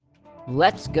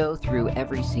Let's go through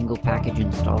every single package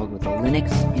installed with a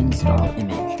Linux install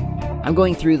image. I'm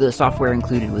going through the software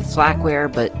included with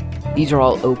Slackware, but these are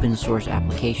all open source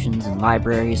applications and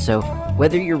libraries, so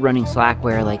whether you're running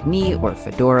Slackware like me, or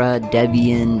Fedora,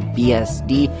 Debian,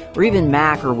 BSD, or even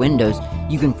Mac or Windows,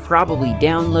 you can probably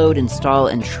download, install,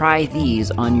 and try these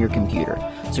on your computer.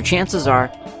 So chances are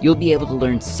you'll be able to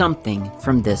learn something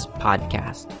from this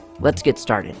podcast. Let's get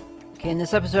started. Okay, in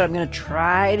this episode, I'm going to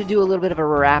try to do a little bit of a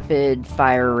rapid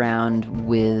fire round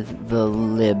with the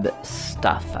lib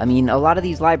stuff. I mean, a lot of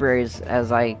these libraries,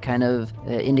 as I kind of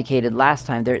indicated last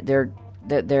time, they're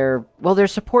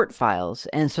support files,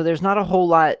 and so there's not a whole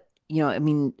lot. I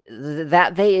mean,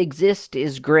 that they exist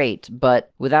is great,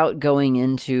 but without going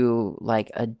into like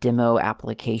a demo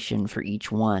application for each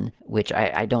one, which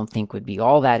I don't think would be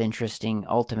all that interesting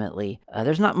ultimately,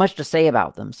 there's not much to say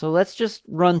about them. So let's just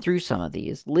run through some of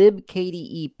these.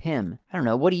 Libkdepim. I don't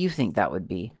know, what do you think that would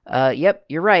be? Yep,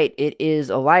 you're right. It is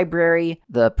a library,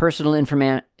 the personal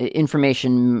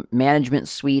information management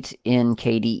suite in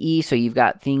KDE. So you've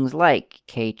got things like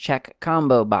kcheck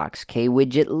combo box,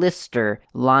 kwidget lister,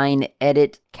 line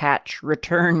edit catch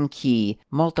return key,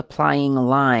 multiplying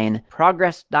line,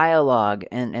 progress dialog,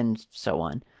 and so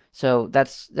on. So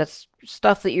that's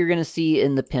stuff that you're going to see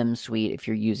in the PIM suite if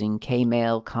you're using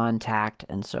Kmail, Contact,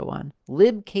 and so on.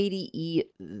 libkdevoc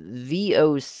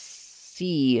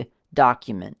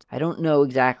document. I don't know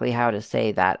exactly how to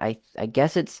say that. I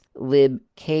guess it's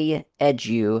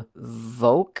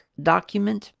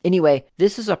libkedevocdocument. Anyway,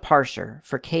 this is a parser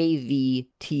for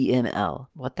kvtml.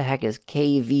 What the heck is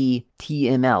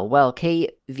kvtml? Well,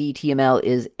 kvtml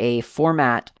is a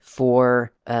format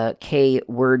for K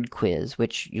word quiz,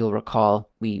 which you'll recall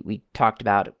we talked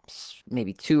about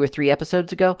maybe 2 or 3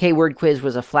 episodes ago. K word quiz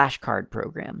was a flashcard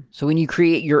program. So when you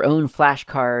create your own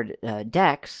flashcard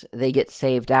decks, they get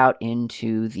saved out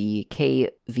into the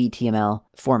kvtml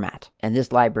format. And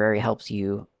this library helps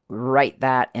you write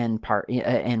that and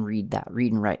read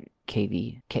and write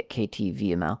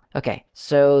KTVML. Okay,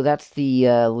 so that's the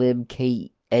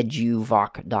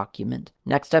libkgedevoc document.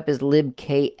 Next up is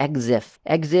libkexiv.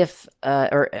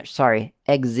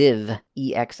 Exiv,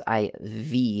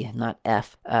 E-X-I-V, not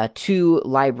F, 2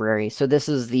 library. So this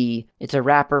is it's a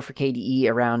wrapper for KDE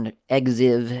around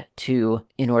exiv 2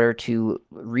 in order to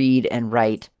read and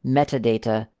write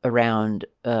metadata around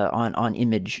on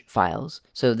image files.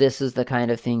 So this is the kind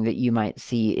of thing that you might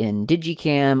see in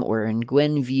Digicam or in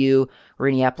GwenView or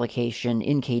any application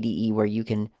in KDE where you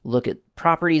can look at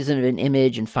properties of an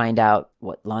image and find out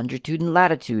what longitude and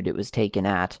latitude it was taken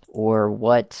at, or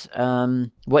what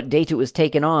date it was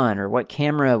taken on, or what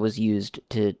camera was used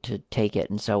to take it,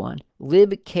 and so on.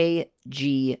 libkgapi.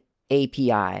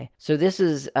 So this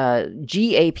is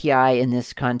GAPI in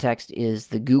this context is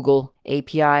the Google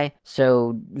API.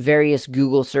 So various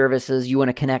Google services, you want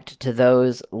to connect to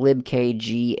those,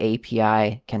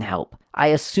 libkgapi can help. I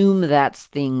assume that's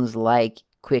things like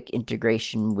quick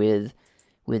integration with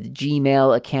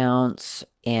Gmail accounts,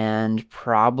 and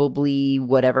probably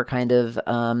whatever kind of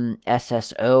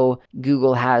SSO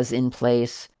Google has in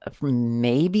place.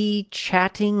 Maybe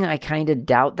chatting. I kind of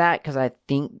doubt that because I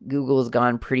think Google has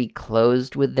gone pretty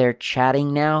closed with their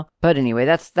chatting now. But anyway,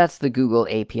 that's the Google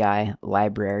API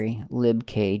library,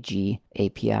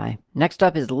 libkgapi. Next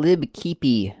up is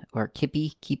libkipi, or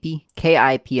kipi,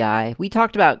 KIPI. We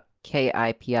talked about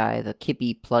KIPI, the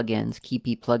kipi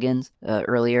plugins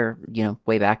earlier,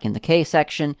 way back in the K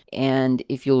section. And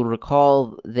if you'll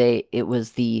recall, it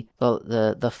was the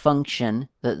function,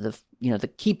 the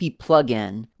kipi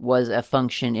plugin was a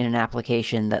function in an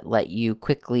application that let you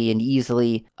quickly and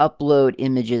easily upload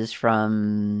images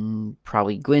from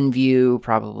probably GwenView,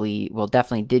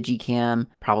 definitely Digicam,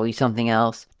 probably something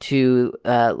else, to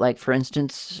like for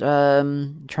instance,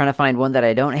 trying to find one that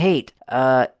I don't hate.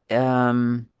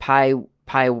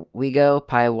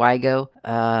 Pywigo,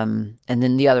 and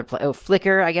then the other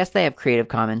Flickr. I guess they have Creative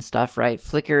Commons stuff, right?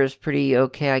 Flickr is pretty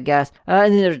okay, I guess.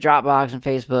 And then there's Dropbox and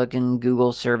Facebook and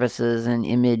Google services and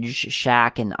Image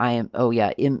Shack and Imager,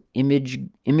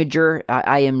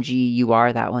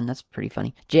 IMGUR, that one. That's pretty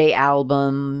funny.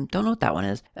 JAlbum, don't know what that one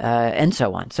is, and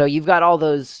so on. So you've got all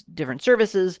those different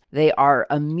services. They are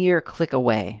a mere click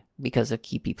away because of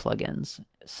Kipi plugins.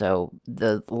 So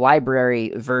the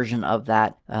library version of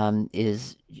that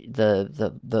is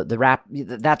the wrap.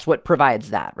 That's what provides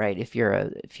that, right? If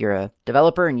you're a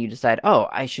developer and you decide,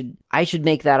 I should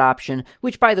make that option.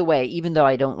 Which, by the way, even though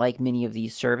I don't like many of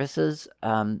these services,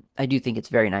 I do think it's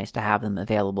very nice to have them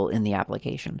available in the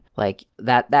application. Like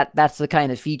that's the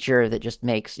kind of feature that just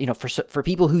makes, for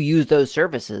people who use those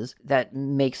services, that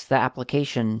makes the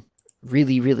application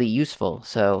really, really useful.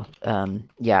 So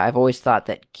yeah, I've always thought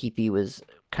that Keepy was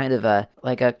kind of a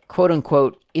quote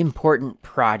unquote important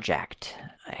project.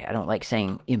 I don't like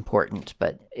saying important,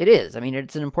 but it is. I mean,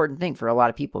 it's an important thing for a lot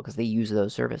of people because they use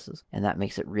those services, and that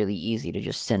makes it really easy to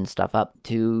just send stuff up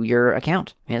to your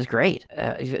account. I mean, it's great.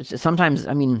 Sometimes,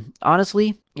 I mean,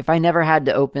 honestly, if I never had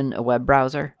to open a web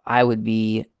browser, I would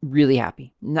be really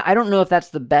happy. Now, I don't know if that's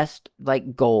the best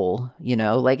goal,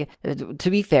 to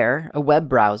be fair, a web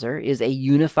browser is a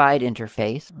unified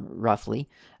interface, roughly,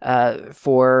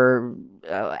 for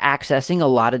accessing a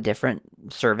lot of different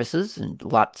services and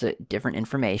lots of different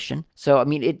information. So, I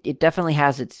mean, it definitely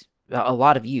has a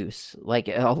lot of use,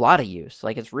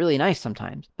 it's really nice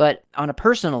sometimes. But on a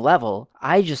personal level,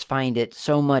 I just find it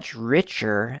so much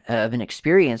richer of an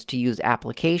experience to use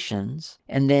applications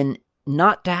and then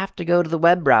not to have to go to the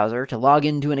web browser to log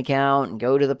into an account and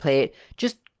go to the play.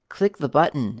 Just click the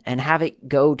button and have it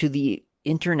go to the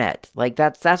internet.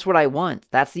 That's what I want.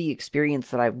 That's the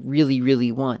experience that I really,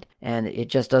 really want. And it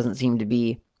just doesn't seem to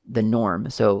be the norm.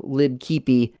 So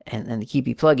libkipi and the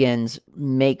Keepy plugins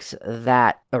makes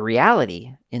that a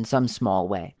reality in some small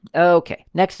way. Okay,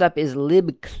 next up is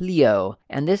libkleo,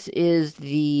 and this is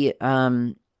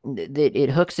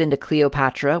it hooks into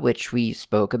Cleopatra, which we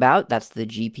spoke about. That's the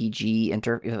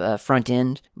GPG front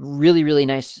end. Really, really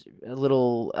nice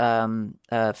little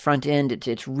front end.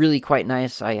 It's really quite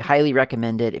nice. I highly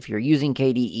recommend it. If you're using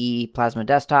KDE Plasma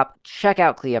Desktop, check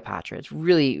out Cleopatra. It's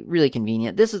really, really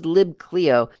convenient. This is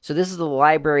libkleo. So this is the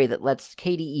library that lets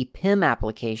KDE PIM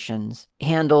applications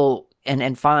handle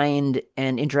and find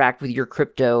and interact with your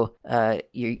crypto,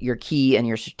 your key and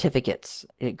your certificates.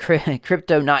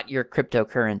 Crypto, not your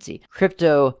cryptocurrency.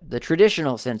 Crypto, the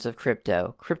traditional sense of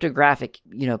crypto, cryptographic,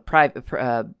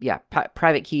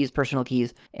 private keys, personal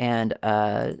keys, and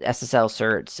SSL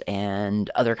certs and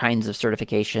other kinds of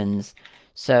certifications.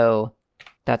 So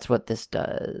that's what this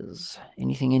does.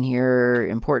 Anything in here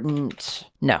important?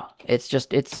 No, it's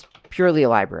purely a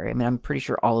library. I mean, I'm pretty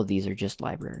sure all of these are just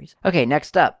libraries. Okay,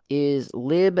 next up is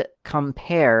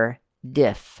libkmahjongg.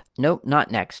 Nope, not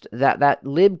next. That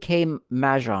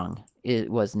libkmahjongg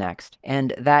was next.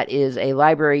 And that is a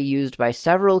library used by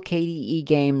several KDE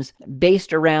games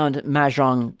based around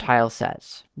Mahjong tile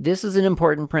sets. This is an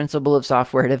important principle of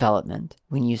software development.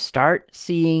 When you start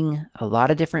seeing a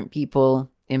lot of different people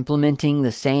implementing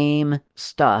the same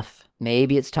stuff,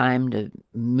 maybe it's time to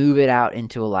move it out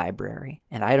into a library.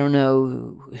 And I don't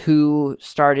know who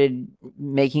started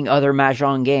making other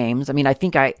Mahjong games. I mean, I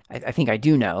think I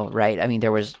do know, right? I mean,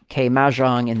 there was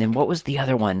Mahjong, and then what was the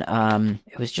other one?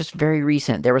 It was just very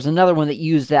recent. There was another one that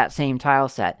used that same tile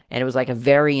set, and it was like a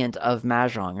variant of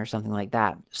Mahjong or something like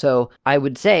that. So I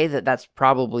would say that that's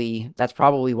probably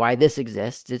why this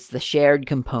exists. It's the shared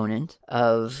component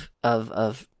of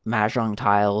Mahjong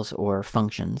tiles or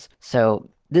functions. So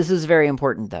this is very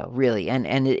important, though, really, and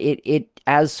it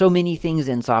as so many things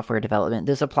in software development,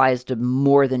 this applies to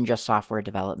more than just software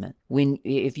development.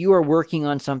 If you are working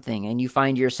on something and you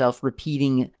find yourself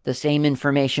repeating the same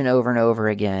information over and over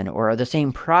again, or the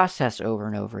same process over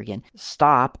and over again,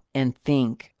 stop and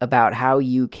think about how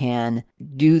you can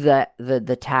do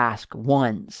the task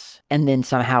once and then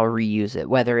somehow reuse it.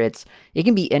 Whether it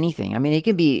can be anything. I mean, it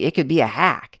could be a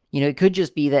hack. It could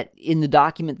just be that in the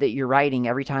document that you're writing,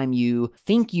 every time you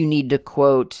think you need to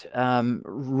quote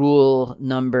rule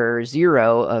number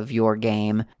 0 of your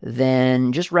game,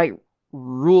 then just write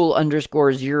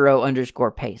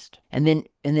rule_0_paste. And then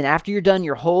after you're done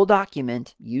your whole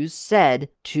document, use sed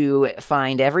to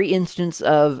find every instance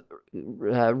of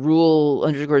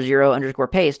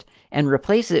rule_0_paste and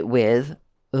replace it with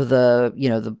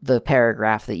the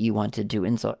paragraph that you wanted to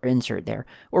insert there,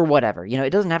 or whatever.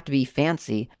 It doesn't have to be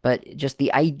fancy, but just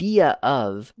the idea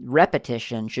of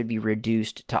repetition should be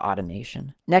reduced to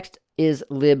automation. Next is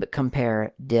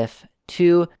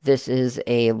libcompare-diff2. This is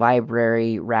a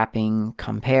library wrapping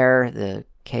compare, the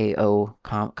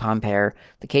compare,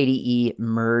 the KDE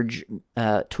merge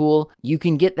tool. You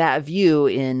can get that view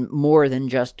in more than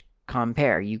just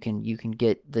compare. You can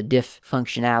get the diff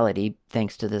functionality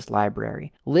thanks to this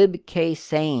library.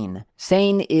 Libksane.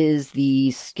 Sane is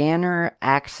the scanner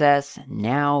access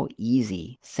now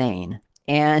easy sane.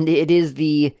 And it is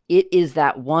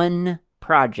that one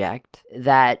project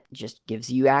that just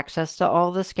gives you access to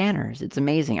all the scanners. It's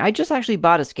amazing. I just actually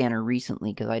bought a scanner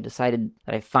recently because I decided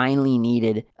that I finally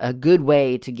needed a good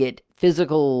way to get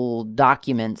physical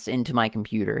documents into my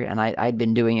computer, and I'd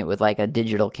been doing it with a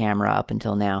digital camera up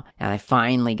until now, and I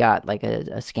finally got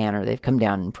a scanner. They've come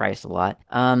down in price a lot.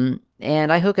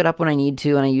 And I hook it up when I need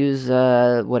to, and I use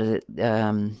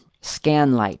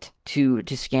Scanlite to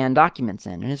scan documents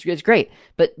in, and it's great.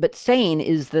 But sane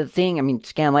is the thing. I mean,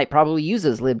 Scanlite probably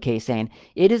uses libksane.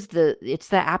 It's the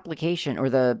application,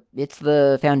 or it's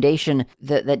the foundation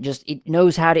that just it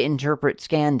knows how to interpret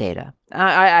scan data.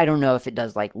 I don't know if it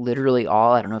does like literally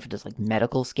all. I don't know if it does like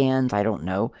medical scans. I don't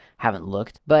know. Haven't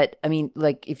looked. But I mean,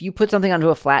 like if you put something onto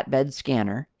a flatbed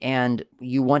scanner and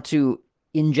you want to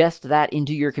ingest that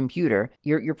into your computer,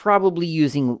 you're probably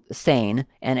using sane,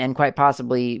 and quite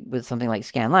possibly with something like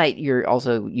Scanlite, you're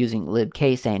also using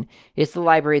libksane. It's the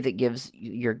library that gives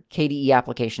your KDE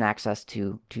application access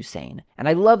to sane. And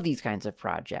I love these kinds of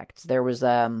projects. There was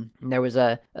a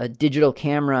digital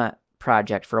camera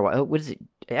project for a while. What is it?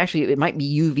 Actually, it might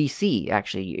be UVC,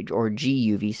 actually, or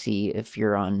GUVC if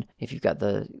you've got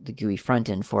the GUI front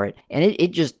end for it. And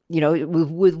it just,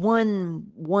 with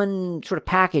one sort of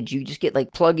package, you just get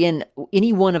like plug in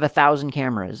any one of 1,000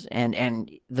 cameras. And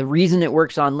the reason it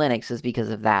works on Linux is because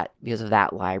of that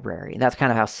library. That's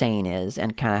kind of how sane is,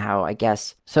 and kind of how, I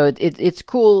guess. So it's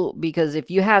cool because if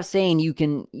you have sane, you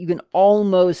can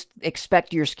almost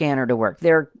expect your scanner to work.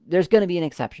 There's going to be an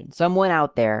exception. Someone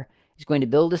out there is going to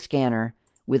build a scanner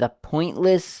with a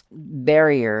pointless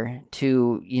barrier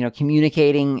to,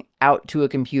 communicating out to a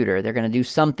computer. They're going to do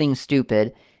something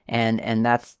stupid, and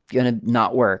that's going to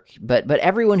not work. But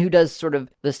everyone who does sort of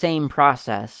the same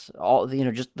process, all,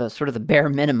 just the sort of the bare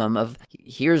minimum of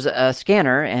here's a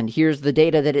scanner and here's the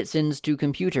data that it sends to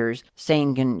computers,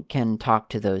 sane can talk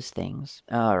to those things.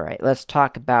 All right, let's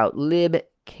talk about libkscreen.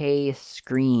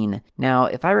 Now,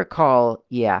 if I recall,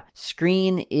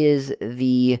 screen is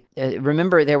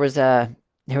remember there was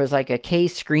like a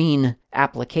Kscreen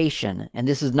application, and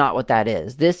this is not what that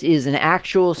is. This is an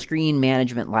actual screen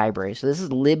management library. So this is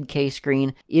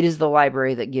libkscreen. It is the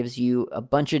library that gives you a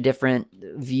bunch of different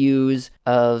views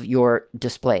of your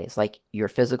displays, like your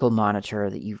physical monitor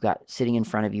that you've got sitting in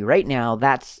front of you right now.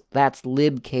 That's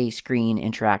libkscreen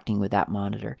interacting with that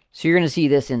monitor. So you're going to see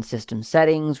this in system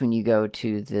settings when you go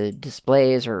to the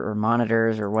displays or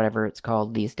monitors or whatever it's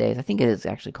called these days. I think it is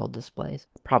actually called displays.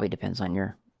 Probably depends on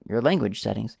your language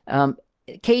settings.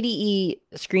 KDE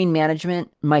screen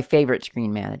management, my favorite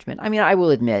screen management. I mean, I will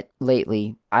admit,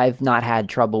 lately, I've not had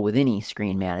trouble with any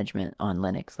screen management on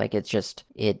Linux. Like, it's just,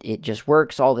 it just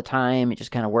works all the time. It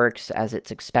just kind of works as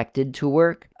it's expected to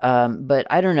work. But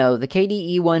I don't know, the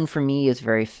KDE one for me is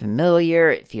very familiar.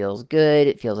 It feels good.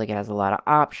 It feels like it has a lot of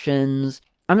options.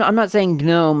 I'm not saying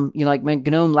GNOME, like my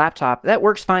GNOME laptop, that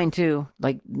works fine too.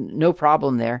 Like, no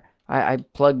problem there. I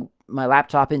plug my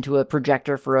laptop into a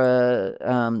projector for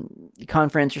a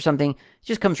conference or something. It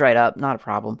just comes right up, not a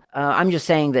problem. I'm just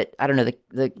saying that, I don't know,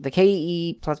 the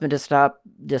KDE Plasma Desktop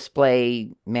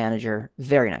Display Manager,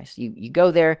 very nice. You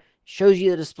go there, shows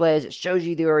you the displays, it shows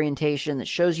you the orientation, it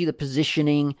shows you the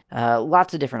positioning,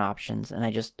 lots of different options, and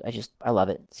I love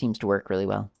it. It seems to work really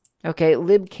well. Okay,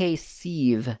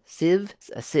 libkexiv,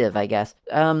 a sieve, I guess.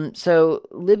 So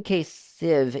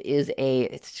libkexiv is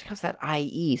it's just that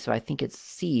IE, so I think it's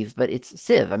sieve, but it's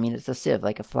sieve. I mean, it's a sieve,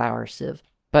 like a flour sieve.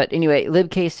 But anyway,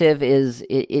 libkexiv is,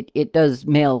 it does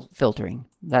mail filtering.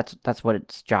 That's what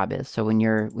its job is. So when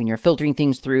you're filtering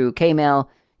things through Kmail,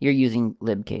 you're using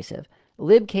libkexiv.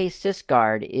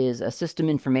 libksysguard is a system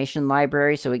information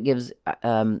library, so it gives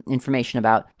information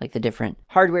about like the different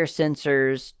hardware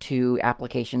sensors to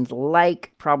applications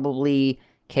like probably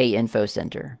K-Info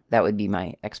Center. That would be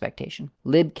my expectation.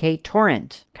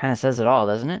 libktorrent kind of says it all,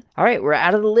 doesn't it? All right, we're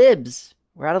out of the libs.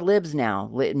 We're out of libs now.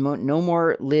 No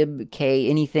more libk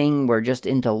anything. We're just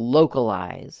into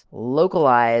lokalize.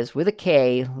 Lokalize with a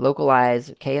K.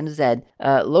 Lokalize, K and a Z.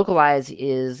 Lokalize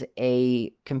is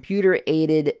a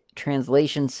computer-aided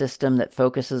translation system that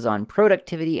focuses on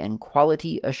productivity and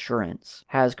quality assurance.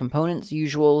 Has components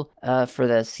usual for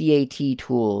the CAT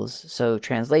tools. So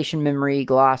translation memory,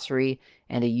 glossary,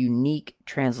 and a unique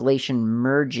translation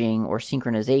merging or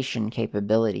synchronization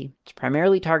capability. It's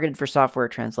primarily targeted for software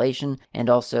translation and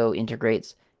also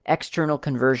integrates external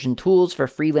conversion tools for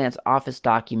freelance Office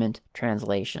document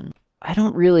translation. I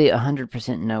don't really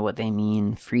 100% know what they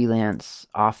mean, freelance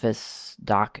Office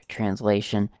doc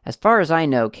translation. As far as I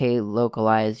know,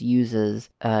 klocalize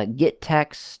uses get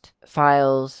text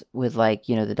files with like,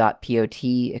 the .pot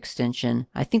extension.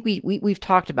 I think we've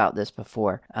talked about this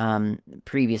before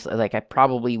previously. Like, I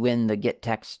probably win the get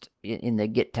text in the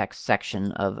get text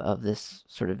section of this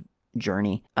sort of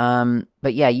journey.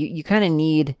 But yeah, you kind of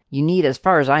need, as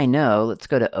far as I know, let's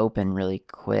go to open really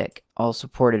quick. All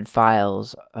supported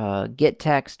files, get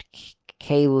text,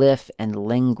 klif, and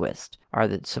linguist are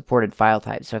the supported file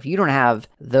types. So if you don't have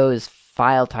those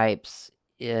file types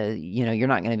you're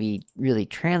not going to be really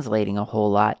translating a whole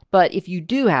lot. But if you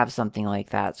do have something like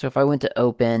that, so if I went to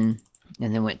open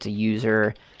and then went to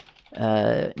user,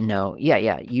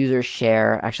 user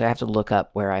share. Actually, I have to look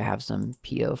up where I have some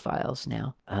PO files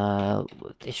now.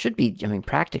 It should be, I mean,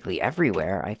 practically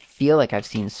everywhere. I feel like I've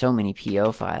seen so many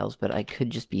PO files, but I could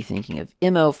just be thinking of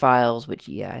MO files, which,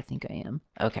 yeah, I think I am.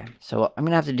 Okay, so I'm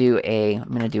gonna do a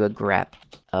grep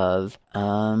of,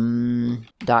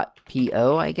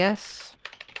 .po, I guess.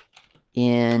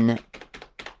 I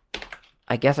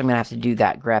guess I'm gonna have to do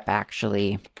that grep,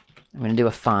 actually. I'm going to do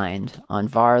a find on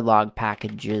var log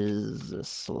packages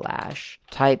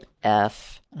 / type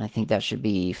f. And I think that should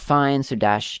be find, so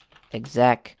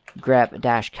 -exec grep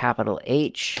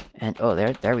 -H. And oh,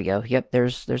 there we go. Yep,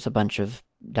 there's a bunch of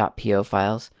 .po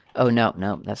files. Oh,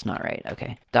 no, that's not right.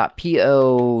 Okay.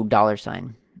 .po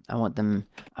 $. I want them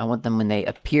when they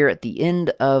appear at the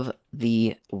end of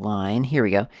the line. Here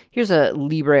we go. Here's a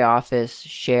LibreOffice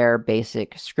share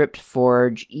basic script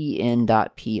forge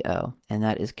en.po, and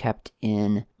that is kept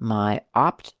in my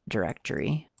opt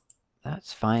directory.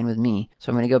 That's fine with me. So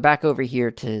I'm going to go back over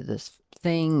here to this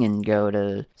thing and go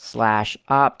to /opt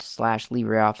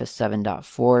 /LibreOffice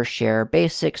 7.4 share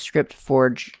basic script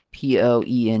forge po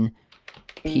en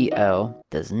po.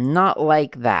 Does not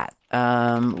like that.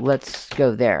 Let's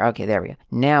go there. Okay, there we go.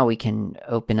 Now we can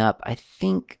open up, I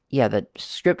think, yeah, the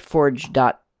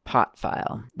scriptforge.pot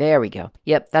file. There we go.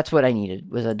 Yep, that's what I needed,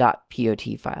 was a .pot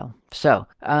file. So,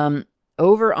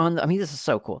 over on the, I mean, this is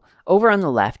so cool. Over on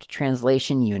the left,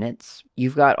 translation units,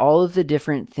 you've got all of the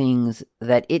different things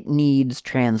that it needs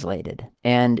translated.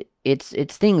 And it's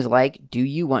things like, do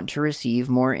you want to receive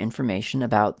more information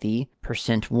about the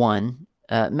 %1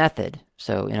 method?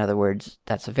 So in other words,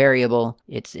 that's a variable.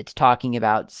 It's talking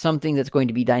about something that's going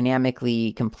to be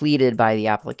dynamically completed by the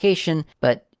application,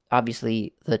 but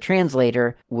obviously the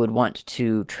translator would want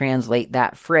to translate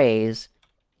that phrase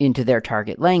into their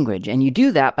target language. And you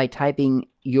do that by typing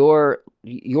your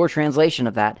translation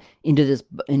of that into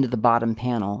the bottom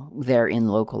panel there in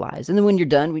lokalize. And then when you're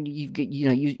done, when you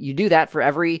do that for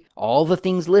all the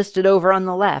things listed over on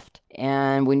the left.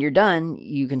 And when you're done,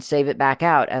 you can save it back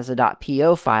out as a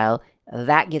 .po file.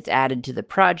 That gets added to the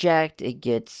project. It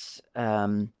gets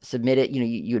submitted.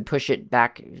 You would push it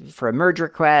back for a merge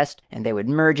request, and they would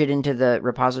merge it into the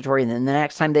repository. And then the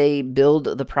next time they build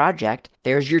the project,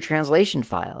 there's your translation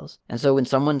files. And so when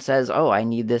someone says, "Oh, I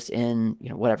need this in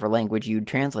whatever language you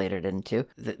translated it into,"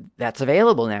 that's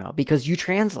available now because you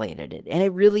translated it. And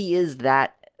it really is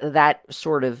that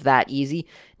easy.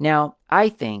 Now, I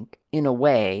think in a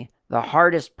way, the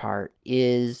hardest part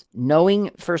is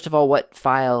knowing, first of all, what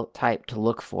file type to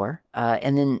look for,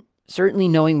 and then certainly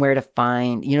knowing where to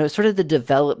find, sort of the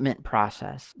development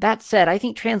process. That said, I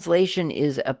think translation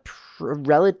is a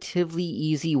relatively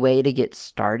easy way to get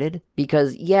started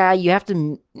because, yeah, you have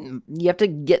to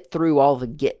get through all the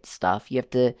Git stuff. You have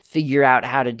to figure out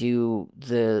how to do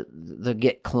the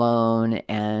Git clone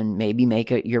and maybe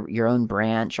make your own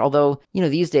branch. Although,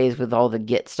 these days with all the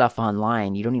Git stuff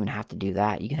online, you don't even have to do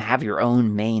that. You can have your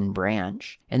own main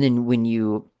branch. And then when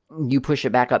you push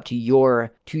it back up to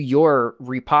your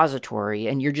repository,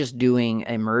 and you're just doing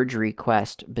a merge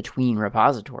request between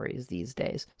repositories these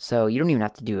days. So you don't even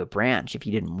have to do a branch if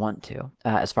you didn't want to,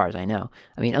 as far as I know.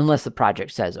 I mean, unless the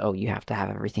project says, oh, you have to have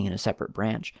everything in a separate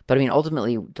branch. But I mean,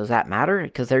 ultimately, does that matter?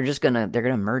 Because they're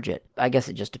gonna merge it. I guess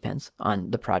it just depends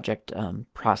on the project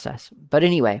process. But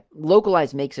anyway,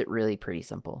 lokalize makes it really pretty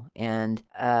simple. And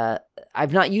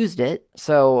I've not used it,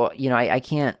 so I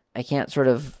can't sort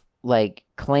of like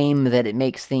claim that it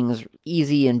makes things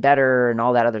easy and better and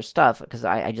all that other stuff because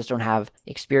I just don't have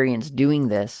experience doing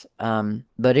this.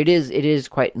 But it is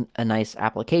quite a nice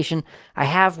application. I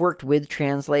have worked with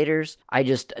translators. I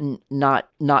just not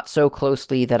so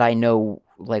closely that I know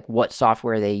like what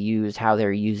software they use, how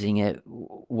they're using it,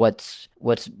 what's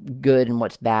good and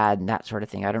what's bad and that sort of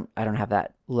thing. I don't have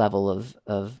that level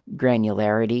of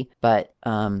granularity, but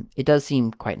it does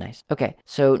seem quite nice. Okay,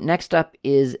 so next up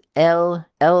is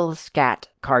lskat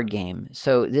card game.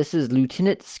 So this is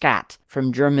Lieutenant Skat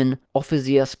from German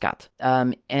Offizierskat.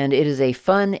 And it is a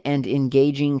fun and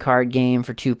engaging card game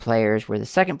for 2 players where the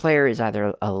second player is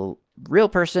either a real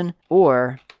person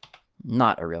or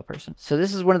not a real person. So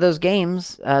this is one of those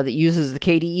games that uses the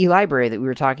KDE library that we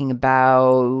were talking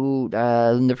about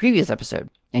in the previous episode.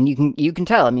 And you can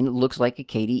tell, I mean, it looks like a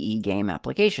KDE game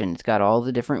application. It's got all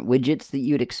the different widgets that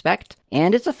you'd expect,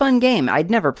 and it's a fun game.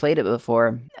 I'd never played it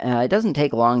before. It doesn't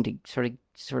take long to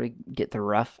sort of get the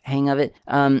rough hang of it.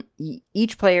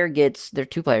 Each player gets, there are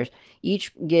 2 players,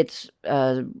 each gets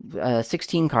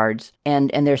 16 cards, and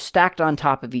they're stacked on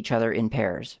top of each other in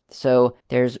pairs. So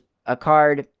there's a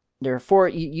card. There are four,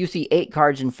 you see 8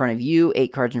 cards in front of you,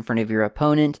 8 cards in front of your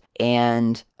opponent,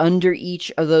 and under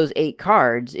each of those 8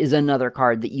 cards is another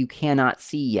card that you cannot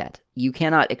see yet. You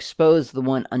cannot expose the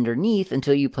one underneath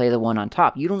until you play the one on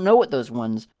top. You don't know what those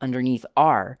ones underneath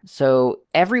are. So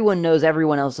everyone knows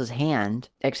everyone else's hand,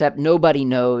 except nobody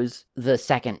knows the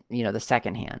second, the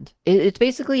second hand. It's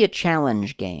basically a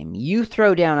challenge game. You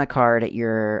throw down a card at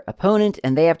your opponent,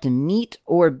 and they have to meet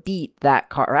or beat that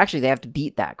card. Or actually, they have to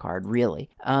beat that card, really.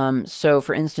 So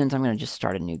for instance, I'm going to just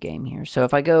start a new game here. So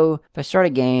if I start a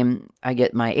game, I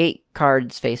get my 8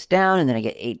 cards face down, and then I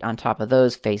get 8 on top of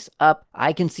those face up.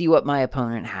 I can see what my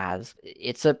opponent has.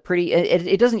 It's a pretty,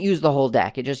 it doesn't use the whole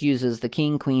deck. It just uses the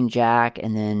king, queen, jack,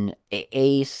 and then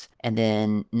ace, and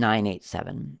then 9, 8,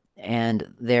 7.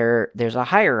 And there's a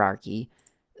hierarchy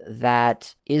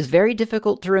that is very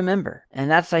difficult to remember.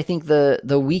 And that's, I think,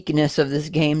 the weakness of this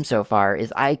game so far,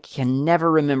 is I can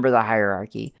never remember the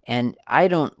hierarchy. And I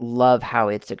don't love how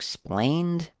it's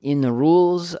explained in the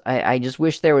rules. I just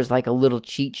wish there was like a little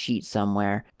cheat sheet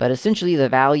somewhere. But essentially the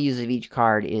values of each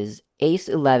card is ace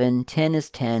 11, 10 is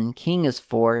 10, king is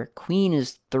 4, queen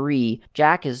is 3,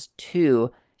 jack is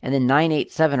 2, and then 9,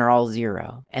 8, 7 are all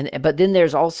 0. But then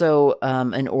there's also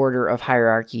an order of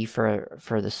hierarchy for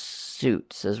the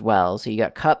suits as well. So you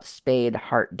got cup, spade,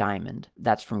 heart, diamond.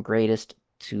 That's from greatest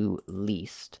to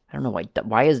least. I don't know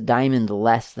why is diamond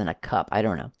less than a cup? I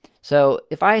don't know. So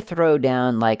if I throw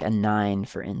down like a 9,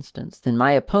 for instance, then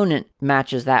my opponent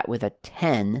matches that with a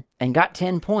 10 and got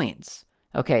 10 points.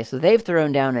 Okay, so they've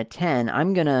thrown down a 10.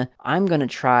 I'm gonna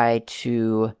try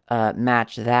to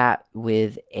match that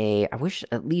with I wish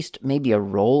at least maybe a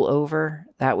rollover.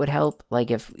 That would help.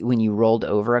 Like when you rolled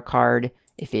over a card,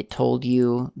 if it told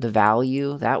you the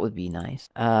value, that would be nice.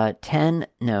 10,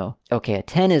 no. Okay, a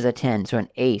 10 is a 10, so an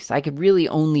ace. I could really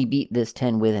only beat this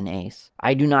 10 with an ace.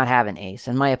 I do not have an ace,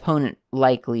 and my opponent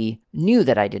likely knew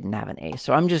that I didn't have an ace,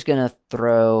 so I'm just gonna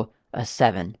throw a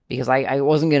 7, because I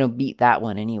wasn't going to beat that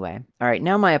one anyway. All right,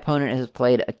 now my opponent has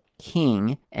played a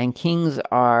king, and kings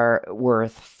are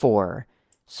worth 4.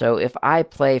 So if I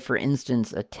play, for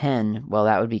instance, a 10, well,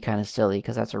 that would be kind of silly,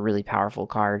 because that's a really powerful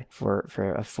card for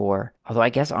a 4. Although I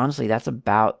guess, honestly, that's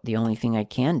about the only thing I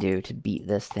can do to beat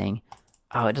this thing.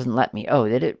 Oh, it doesn't let me. Oh,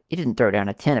 it didn't throw down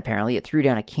a 10, apparently. It threw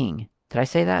down a king. Did I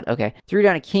say that? Okay. Threw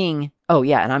down a king. Oh,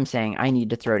 yeah, and I'm saying I need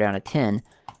to throw down a 10,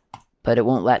 but it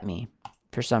won't let me.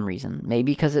 For some reason.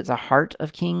 Maybe because it's a heart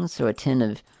of kings, so a 10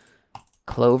 of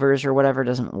clovers or whatever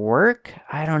doesn't work?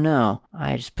 I don't know.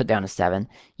 I just put down a 7.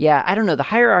 Yeah, I don't know. The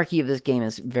hierarchy of this game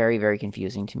is very, very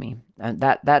confusing to me.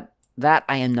 That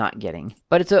I am not getting.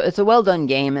 But it's a well done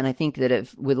game, and I think that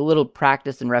if with a little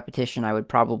practice and repetition, I would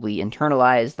probably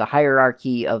internalize the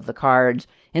hierarchy of the cards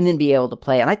and then be able to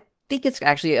play. And I think it's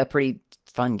actually a pretty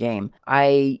fun game.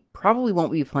 I probably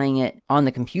won't be playing it on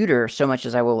the computer so much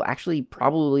as I will actually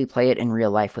probably play it in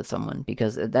real life with someone,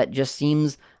 because that just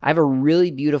seems... I have a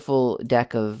really beautiful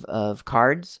deck of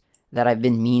cards that I've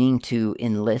been meaning to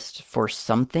enlist for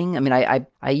something. I mean,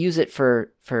 I use it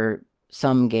for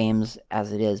some games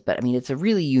as it is, but I mean, it's a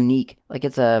really unique, like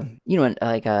it's a,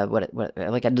 like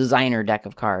a designer deck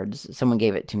of cards. Someone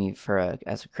gave it to me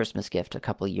as a Christmas gift a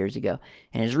couple of years ago,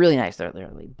 and it's really nice. They're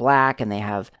really black, and they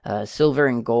have silver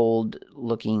and gold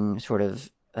looking sort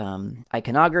of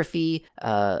iconography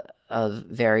of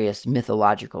various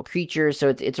mythological creatures. So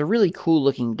it's a really cool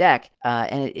looking deck,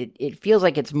 and it feels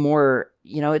like it's more,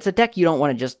 it's a deck you don't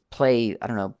want to just play, I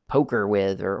don't know, poker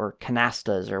with or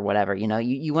canastas or whatever.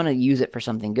 You want to use it for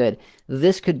something good.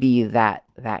 This could be that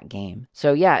game.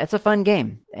 So yeah, it's a fun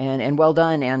game and well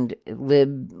done, and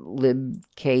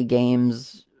libk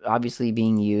games obviously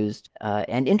being used.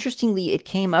 And interestingly, it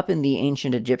came up in the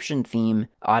ancient Egyptian theme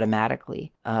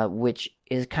automatically, which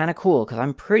is kind of cool, because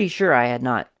I'm pretty sure I had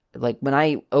not, like when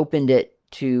I opened it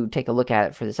to take a look at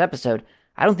it for this episode,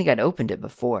 I don't think I'd opened it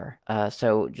before.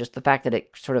 So just the fact that it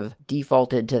sort of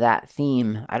defaulted to that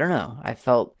theme, I don't know. I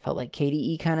felt like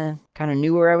KDE kind of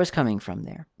knew where I was coming from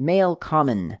there.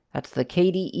 Mailcommon. That's the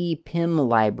KDE PIM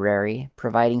library,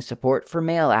 providing support for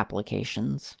mail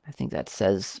applications. I think that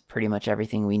says pretty much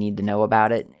everything we need to know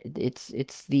about it.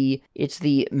 It's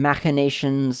the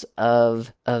machinations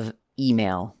of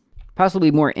email.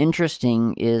 Possibly more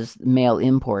interesting is Mail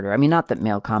Importer. I mean, not that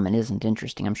Mailcommon isn't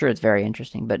interesting. I'm sure it's very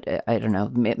interesting, but I don't know.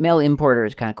 Mail Importer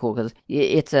is kind of cool because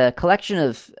it's a collection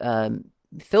of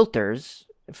filters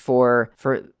for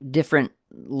different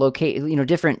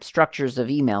different structures of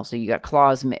email. So you got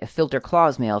filter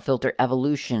clause mail, filter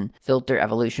evolution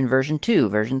version 2,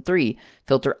 version 3,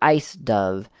 filter ice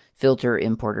dove, filter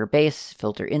importer base,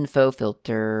 filter info,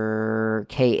 filter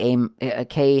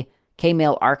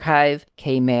Kmail archive,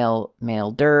 Kmail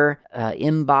maildir,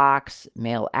 inbox,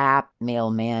 mail app,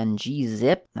 mailman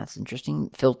gzip. That's interesting.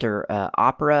 Filter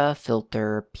opera,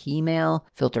 filter pmail,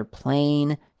 filter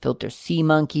plain, filter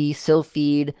cmonkey,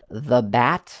 sylpheed, the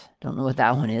bat. Don't know what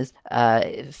that one is.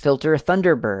 Filter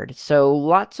Thunderbird. So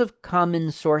lots of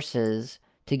common sources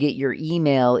to get your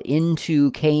email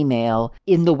into Kmail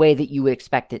in the way that you would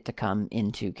expect it to come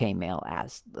into Kmail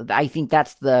as. I think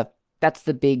that's the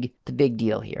big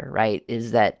deal here, right?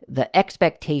 Is that the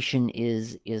expectation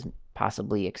is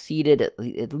possibly exceeded,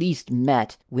 at least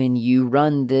met, when you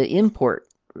run the import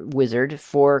wizard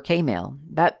for Kmail.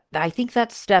 That, I think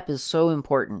that step is so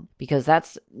important, because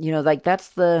that's, like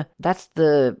that's what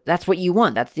you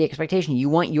want. That's the expectation. You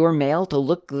want your mail to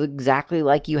look exactly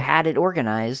like you had it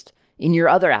organized in your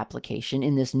other application,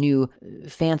 in this new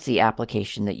fancy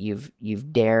application that you've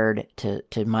dared to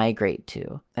migrate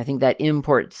to. I think that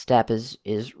import step is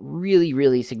really,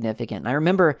 really significant. And I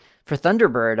remember for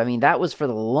Thunderbird, I mean, that was for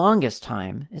the longest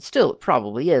time. It still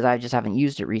probably is. I just haven't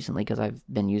used it recently because I've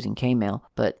been using Kmail.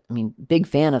 But I mean, big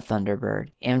fan of Thunderbird.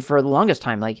 And for the longest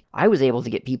time, like, I was able to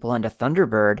get people onto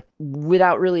Thunderbird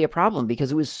without really a problem,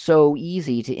 because it was so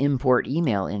easy to import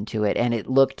email into it, and it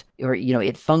looked, or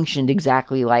it functioned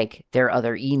exactly like their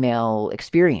other email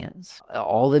experience.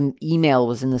 All the email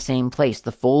was in the same place.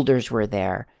 The folders were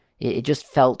there. It just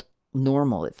felt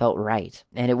normal. It felt right.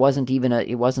 And it was just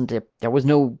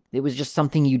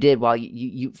something you did while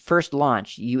you first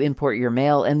launch. You import your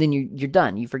mail, and then you're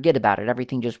done. You forget about it.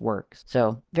 Everything just works.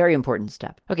 So very important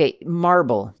step. Okay,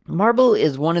 Marble. Marble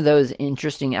is one of those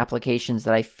interesting applications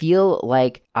that I feel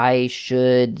like I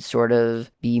should sort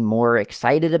of be more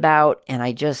excited about, and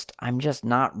I'm just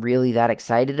not really that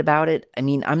excited about it. I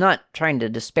mean, I'm not trying to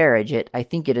disparage it. I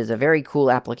think it is a very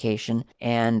cool application,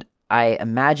 and I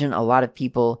imagine a lot of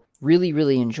people really,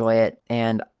 really enjoy it,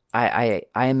 and I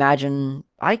imagine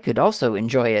I could also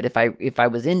enjoy it if I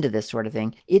was into this sort of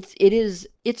thing. It's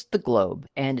the globe,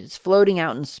 and it's floating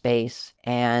out in space,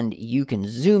 and you can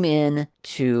zoom in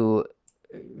to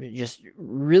just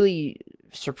really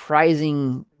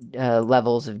surprising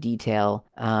levels of detail,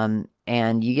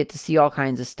 and you get to see all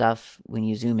kinds of stuff when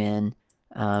you zoom in.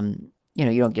 You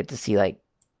don't get to see like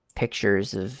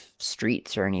pictures of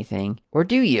streets or anything, or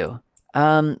do you?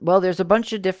 Well, there's a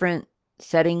bunch of different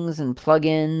settings and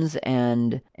plugins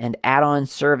and add-on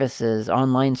services,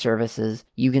 online services.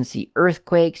 You can see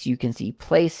earthquakes, you can see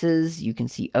places, you can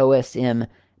see OSM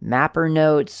mapper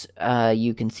notes,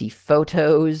 you can see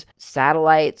photos,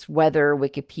 satellites, weather,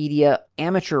 Wikipedia,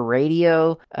 amateur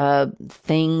radio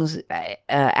things,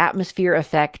 atmosphere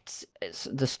effects,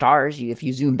 the stars. If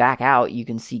you zoom back out, you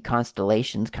can see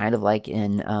constellations, kind of like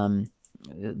in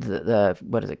the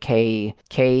what is it, K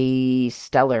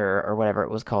stellar, or whatever it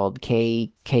was called,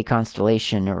 K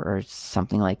constellation, or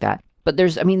something like that. But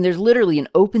there's literally an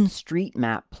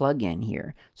OpenStreetMap plugin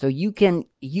here, so you can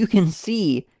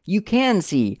see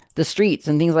the streets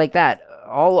and things like that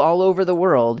all over the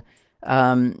world,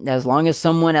 as long as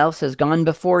someone else has gone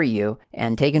before you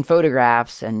and taken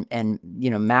photographs and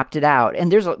mapped it out.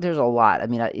 And there's a lot. I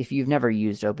mean, if you've never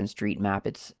used OpenStreetMap,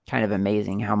 it's kind of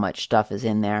amazing how much stuff is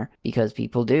in there, because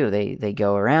people do. They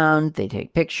go around, they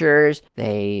take pictures,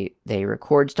 they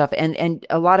record stuff, and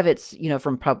a lot of it's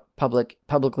from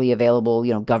publicly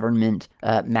available government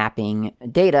mapping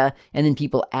data, and then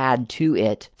people add to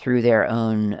it through their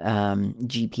own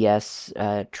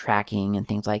GPS tracking and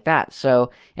things like that. So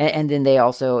and then they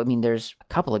also, there's a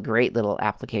couple of great little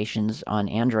applications on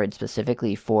Android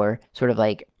specifically for sort of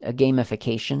like a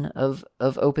gamification of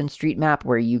OpenStreetMap,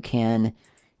 where you can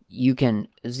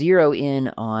zero in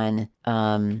on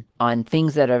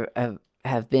things that are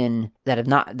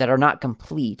not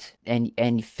complete,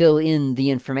 and fill in the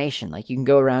information. Like, you can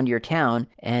go around your town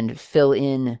and fill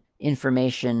in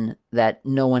information that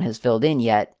no one has filled in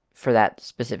yet for that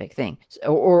specific thing,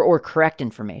 or correct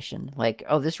information, like,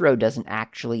 oh, this road doesn't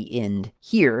actually end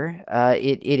here,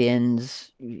 it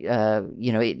ends,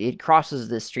 it crosses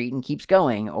this street and keeps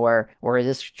going, or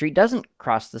this street doesn't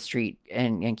cross the street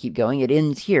and keep going, it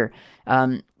ends here.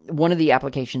 One of the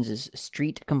applications is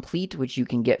Street Complete, which you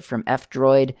can get from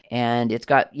F-Droid, and it's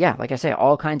got, like I say,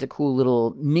 all kinds of cool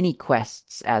little mini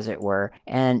quests, as it were.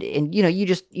 And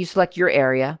you select your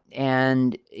area,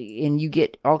 and you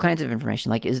get all kinds of information,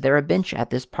 like, is there a bench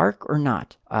at this park or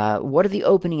not? What are the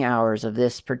opening hours of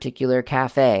this particular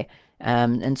cafe?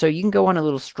 And so you can go on a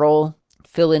little stroll,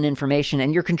 fill in information,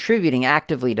 and you're contributing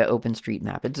actively to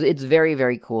OpenStreetMap. It's very,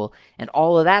 very cool. And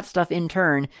all of that stuff in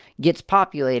turn gets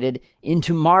populated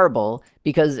into Marble,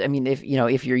 because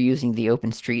if you're using the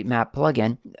OpenStreetMap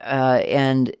plugin,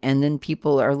 and then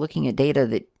people are looking at data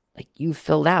that like you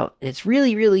filled out. It's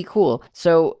really, really cool.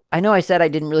 So I know I said I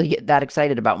didn't really get that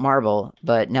excited about Marble,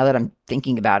 but now that I'm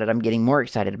thinking about it, I'm getting more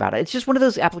excited about it. It's just one of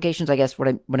those applications, I guess. What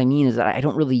I mean is that I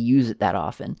don't really use it that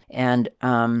often. And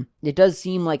it does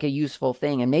seem like a useful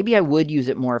thing. And maybe I would use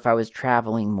it more if I was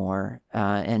traveling more.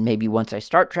 And maybe once I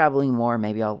start traveling more,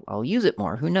 maybe I'll use it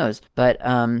more. Who knows? But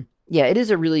yeah, it is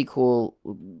a really cool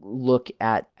look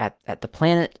at the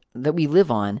planet that we live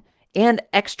on and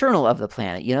external of the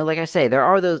planet. You know, like I say,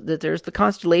 there's the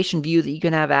constellation view that you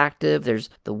can have active. There's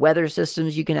the weather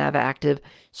systems you can have active.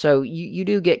 So you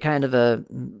do get kind of a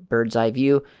bird's eye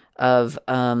view of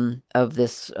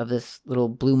this little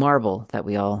blue marble that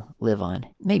we all live on.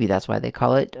 Maybe that's why they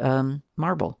call it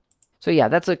marble. So yeah,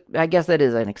 I guess that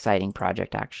is an exciting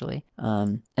project actually.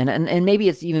 And maybe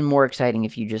it's even more exciting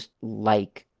if you just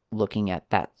like looking at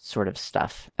that sort of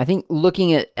stuff. I think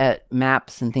looking at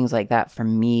maps and things like that, for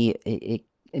me, it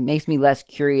makes me less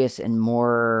curious and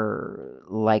more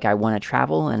like I want to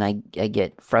travel, and I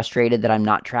get frustrated that I'm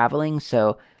not traveling.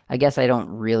 So I guess I don't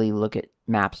really look at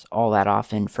maps all that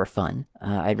often for fun.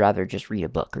 I'd rather just read a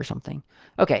book or something.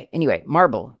 Okay, anyway,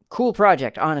 Marble. Cool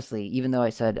project, honestly, even though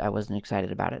I said I wasn't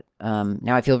excited about it.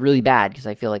 Now I feel really bad because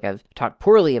I feel like I've talked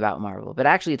poorly about Marble, but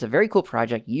actually it's a very cool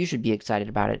project. You should be excited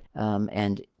about it.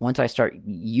 And once I start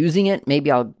using it, maybe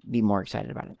I'll be more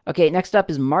excited about it. Okay, next up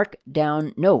is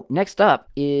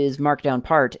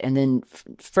markdownpart. And then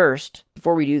first,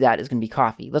 before we do that, is going to be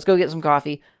coffee. Let's go get some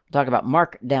coffee. We'll talk about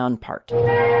markdownpart.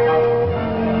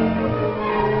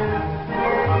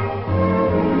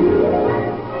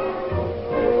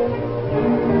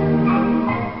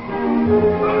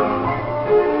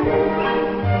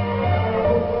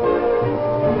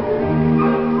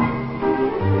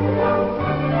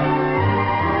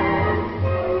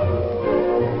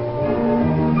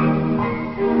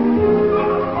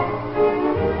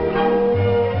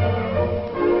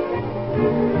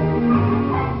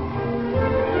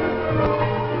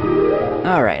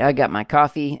 All right, I got my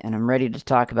coffee and I'm ready to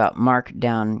talk about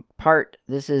markdownpart.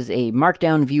 This is a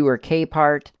markdown viewer K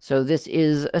part. So this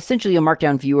is essentially a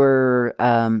markdown viewer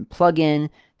plugin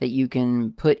that you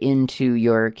can put into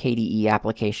your KDE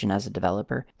application as a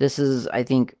developer. This is, I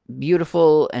think,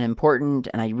 beautiful and important,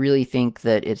 and I really think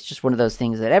that it's just one of those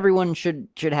things that everyone should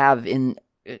have in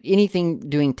anything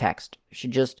doing text.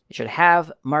 Should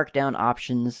have markdown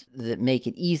options that make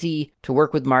it easy to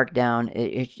work with markdown.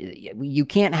 You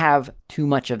can't have too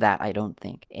much of that, I don't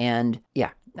think. And yeah,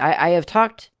 I have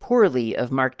talked poorly of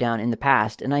markdown in the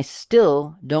past, and I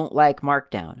still don't like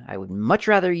markdown. I would much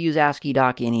rather use ASCII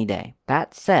doc any day.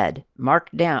 That said,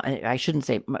 markdown, I shouldn't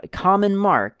say common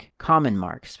mark,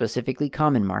 specifically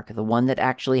common mark, the one that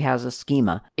actually has a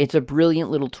schema. It's a brilliant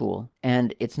little tool,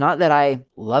 and it's not that I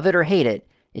love it or hate it.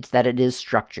 It's that it is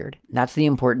structured. That's the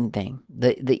important thing.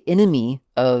 The enemy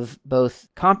of both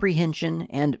comprehension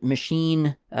and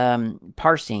machine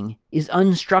parsing is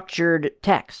unstructured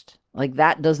text. Like,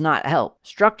 that does not help.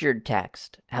 Structured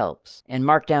text helps. And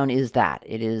Markdown is that.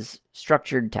 It is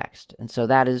structured text. And so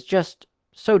that is just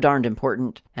so darned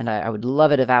important. And I would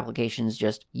love it if applications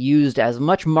just used as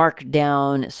much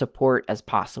Markdown support as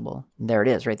possible. There it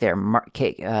is, right there.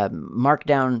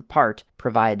 Markdownpart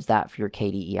provides that for your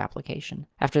KDE application.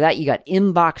 After that, you got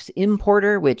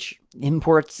mbox-importer, which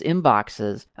imports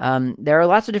inboxes. There are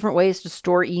lots of different ways to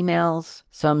store emails.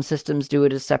 Some systems do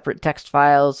it as separate text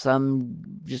files. Some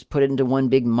just put it into one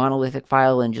big monolithic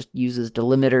file and just uses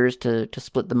delimiters to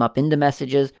split them up into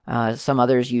messages. Some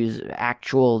others use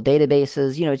actual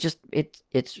databases. You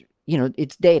know,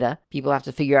 it's data. People have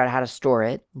to figure out how to store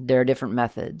it. There are different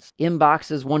methods. Inbox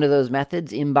is one of those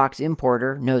methods.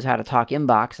 Mbox-importer knows how to talk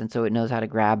inbox, and so it knows how to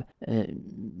grab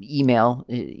email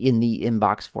in the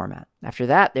inbox format. After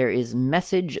that, there is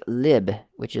messagelib,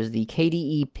 which is the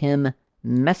KDE PIM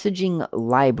messaging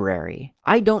library.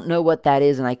 I don't know what that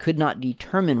is, and I could not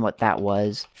determine what that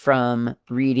was from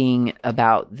reading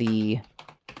about the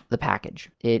package.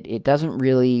 It doesn't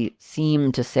really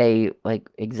seem to say like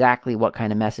exactly what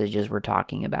kind of messages we're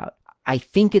talking about. I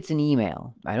think it's an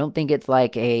email. I don't think it's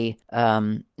like a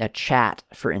chat,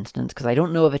 for instance, because I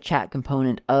don't know of a chat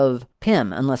component of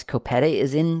PIM unless Kopete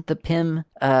is in the PIM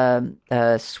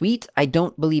suite. I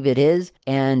don't believe it is.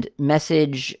 And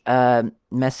message,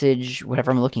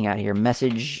 whatever I'm looking at here,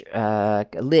 message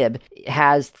lib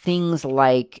has things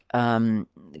like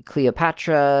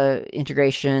Cleopatra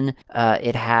integration.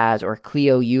 It has, or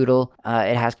Clio util.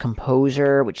 It has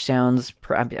Composer, which sounds,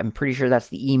 I'm pretty sure that's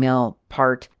the email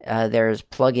part. There's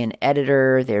plugin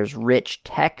editor. There's rich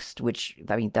text, which,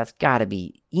 I mean, that's got to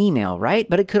be email, right?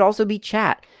 But it could also be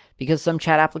chat, because some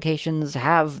chat applications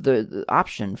have the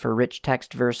option for rich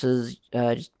text versus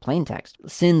just plain text.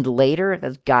 Send later,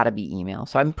 that's gotta be email.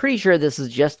 So I'm pretty sure this is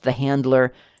just the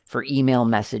handler for email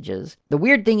messages. The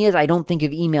weird thing is I don't think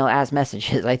of email as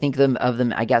messages. I think of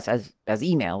them, I guess, as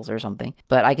emails or something.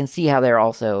 But I can see how they're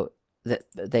also, that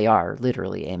they are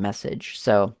literally a message.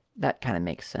 So that kind of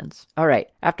makes sense. All right.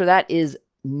 After that is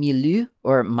milou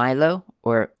or Milo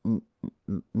or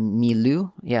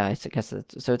milou. Yeah, I guess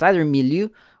so. It's either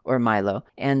milou or Milo,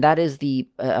 and that is the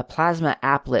a Plasma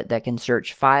applet that can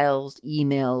search files,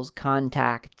 emails,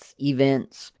 contacts,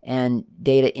 events, and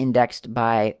data indexed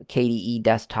by KDE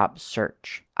desktop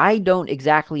search. I don't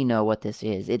exactly know what this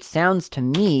is. It sounds to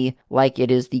me like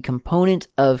it is the component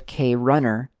of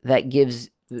KRunner that gives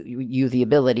you the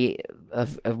ability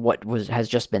of what has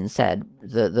just been said,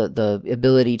 the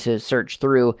ability to search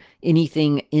through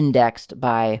anything indexed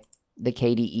by the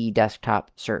KDE desktop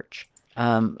search.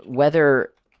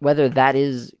 Whether that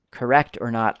is correct or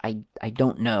not, I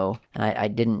don't know. And I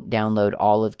didn't download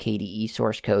all of KDE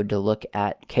source code to look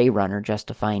at KRunner just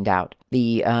to find out.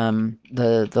 The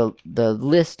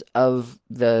list of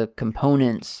the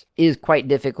components is quite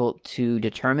difficult to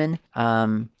determine.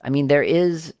 I mean, there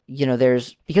is,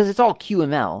 there's, because it's all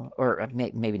QML, or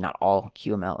maybe not all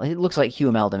QML. It looks like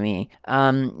QML to me.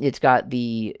 It's got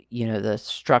the, the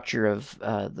structure of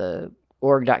the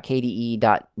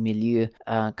org.kde.milieu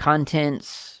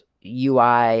contents,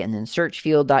 UI, and then search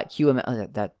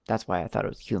field.qml. That's why I thought it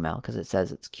was QML, because it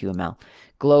says it's QML.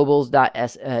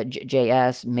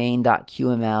 Globals.js,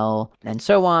 main.qml, and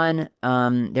so on.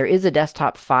 There is a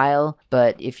desktop file,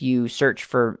 but if you search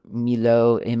for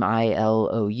milou,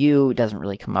 M-I-L-O-U, it doesn't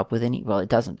really come up with any. Well, it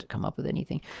doesn't come up with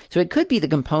anything. So it could be the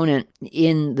component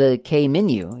in the K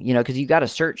menu, because you got a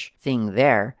search thing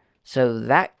there. So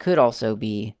that could also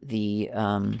be the,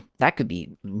 that could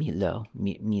be milou.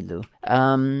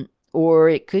 Or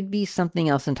it could be something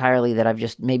else entirely that I've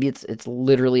just, maybe it's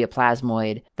literally a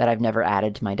plasmoid that I've never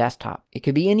added to my desktop. It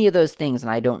could be any of those things,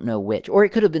 and I don't know which. Or it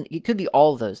could be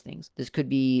all of those things. This could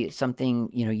be something,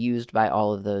 used by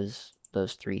all of those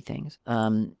three things.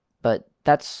 But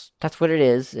that's what it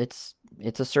is. It's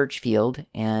a search field,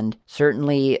 and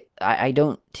certainly I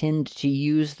don't tend to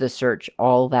use the search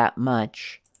all that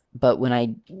much. But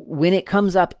when it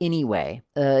comes up anyway,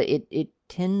 it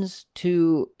tends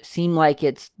to seem like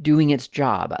it's doing its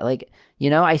job. Like,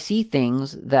 I see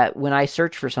things that when I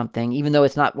search for something, even though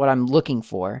it's not what I'm looking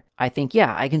for, I think,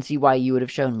 yeah, I can see why you would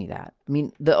have shown me that. I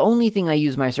mean, the only thing I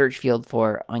use my search field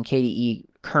for on KDE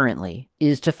currently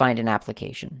is to find an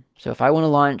application. So if I want to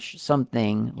launch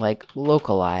something like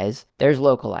lokalize, there's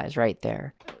lokalize right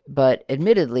there. But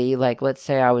admittedly, like, let's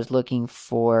say I was looking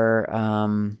for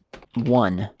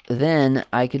one, then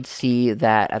I could see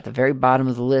that at the very bottom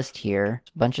of the list here,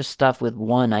 a bunch of stuff with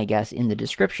one, I guess, in the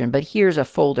description, but here's a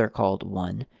folder called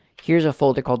one. Here's a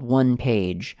folder called one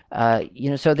page.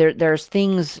 So there are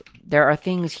things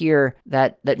here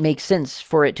that make sense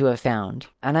for it to have found.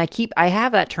 And I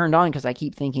have that turned on because I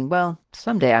keep thinking, well,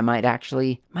 someday I might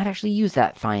actually use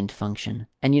that find function.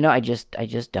 And I just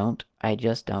don't. I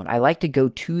like to go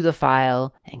to the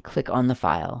file and click on the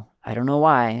file. I don't know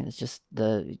why. It's just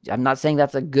I'm not saying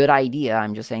that's a good idea.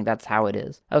 I'm just saying that's how it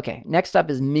is. Okay, next up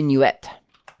is Minuet.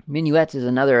 Minuet is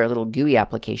another little GUI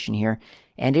application here,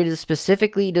 and it is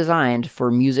specifically designed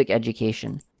for music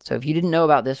education. So if you didn't know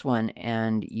about this one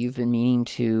and you've been meaning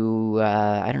to,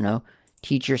 I don't know,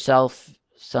 teach yourself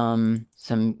some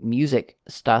music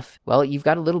stuff, well, you've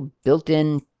got a little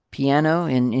built-in piano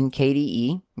in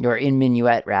KDE, or in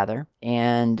Minuet rather,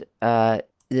 and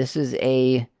this is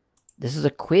a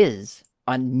quiz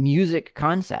on music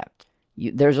concept.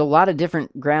 There's a lot of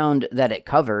different ground that it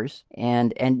covers,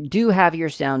 and do have your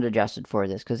sound adjusted for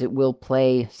this, because it will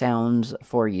play sounds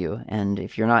for you. And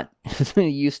if you're not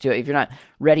used to it, if you're not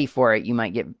ready for it, you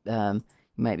might get you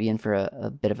might be in for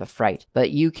a bit of a fright. But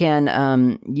you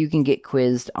can get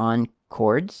quizzed on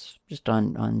chords, just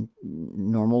on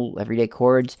normal everyday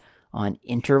chords, on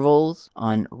intervals,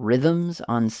 on rhythms,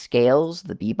 on scales,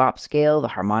 the bebop scale, the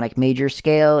harmonic major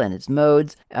scale, and its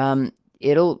modes.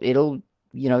 It'll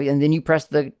and then you press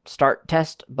the start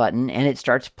test button and it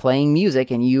starts playing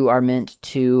music, and you are meant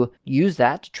to use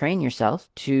that to train yourself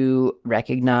to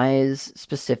recognize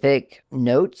specific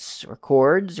notes or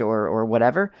chords or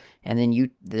whatever. And then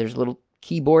there's a little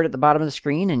keyboard at the bottom of the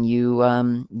screen, and you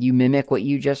mimic what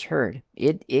you just heard.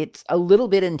 It's a little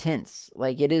bit intense.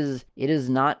 Like, it is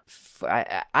not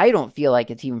I don't feel like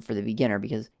it's even for the beginner,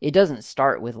 because it doesn't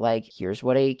start with like, here's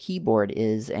what a keyboard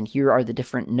is and here are the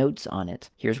different notes on it.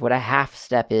 Here's what a half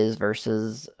step is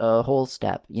versus a whole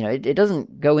step. It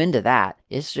doesn't go into that.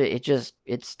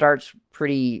 It starts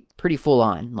pretty full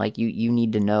on. Like you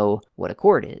need to know what a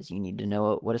chord is, you need to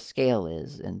know what a scale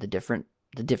is, and the different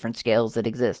scales that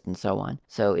exist, and so on.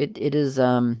 So it is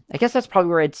I guess that's probably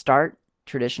where I'd start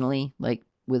traditionally, like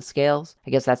with scales. I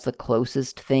guess that's the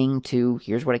closest thing to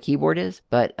here's what a keyboard is,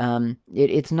 but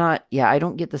it's not. Yeah, I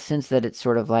don't get the sense that it's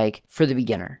sort of like for the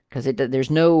beginner, because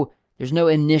there's no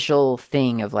initial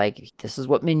thing of like, this is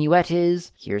what minuet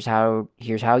is, here's how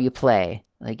you play.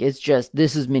 Like, it's just,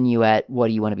 this is minuet, what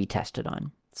do you want to be tested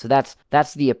on? So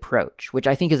that's the approach, which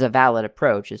I think is a valid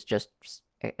approach. It's just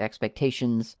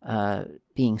expectations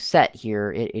being set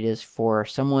here. It is for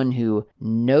someone who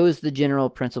knows the general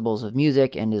principles of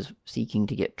music and is seeking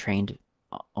to get trained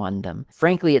on them.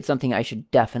 Frankly, it's something I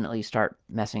should definitely start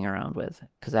messing around with,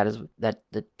 because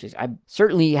I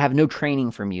certainly have no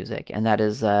training for music, and that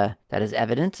is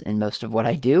evident in most of what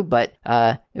I do, but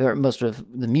or most of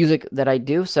the music that I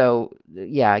do. So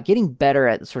yeah, getting better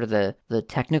at sort of the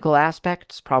technical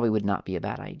aspects probably would not be a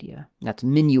bad idea. That's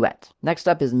minuet. Next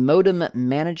up is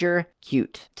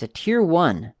modemmanager-qt. It's a tier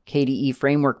 1 KDE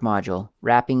framework module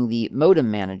wrapping the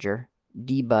modem manager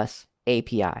dbus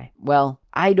API. Well,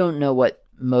 I don't know what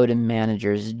modem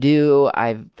managers do.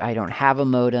 I don't have a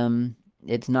modem.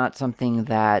 It's not something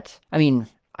that, I mean,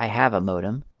 I have a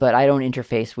modem, but I don't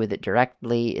interface with it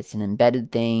directly. It's an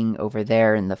embedded thing over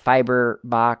there in the fiber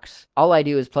box. All I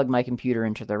do is plug my computer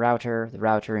into the router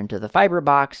into the fiber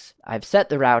box. I've set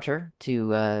the router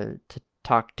to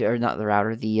talk to, or not the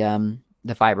router,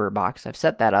 the fiber box. I've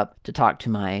set that up to talk to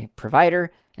my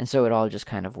provider. And so it all just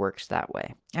kind of works that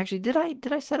way. Actually, did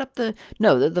I set up the...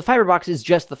 No, the fiber box is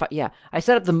just the... Yeah, I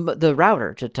set up the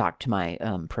router to talk to my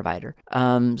provider.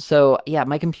 So yeah,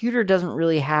 my computer doesn't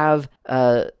really have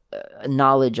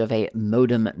knowledge of a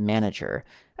modem manager.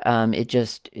 It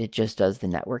just does the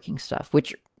networking stuff,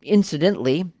 which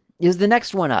incidentally is the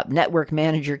next one up,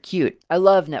 networkmanager-qt. I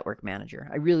love Network Manager.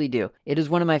 I really do. It is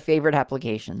one of my favorite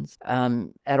applications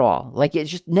at all. Like,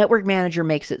 it's just, Network Manager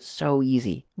makes it so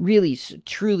easy. Really,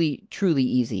 truly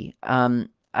easy. I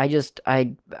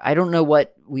don't know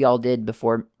what we all did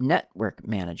before Network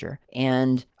Manager.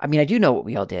 And I mean, I do know what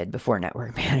we all did before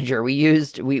Network Manager.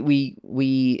 We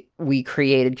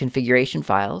created configuration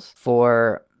files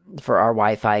for our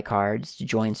Wi-Fi cards to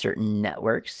join certain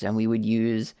networks, and we would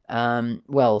use,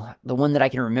 well, the one that I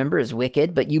can remember is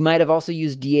Wicked, but you might have also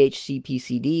used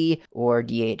DHCPCD or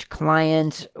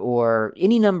DHClient or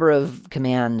any number of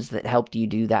commands that helped you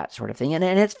do that sort of thing, and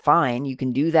it's fine. You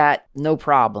can do that, no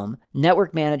problem.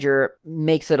 Network Manager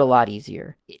makes it a lot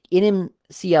easier.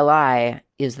 NMCLI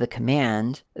is the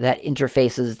command that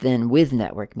interfaces then with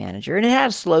Network Manager. And it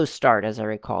had a slow start, as I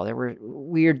recall. There were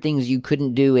weird things you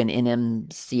couldn't do in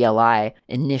NMCLI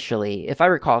initially, if I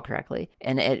recall correctly.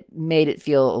 And it made it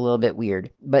feel a little bit weird.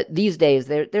 But these days,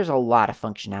 there's a lot of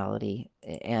functionality.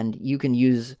 And you can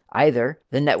use either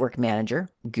the Network Manager,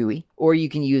 GUI, or you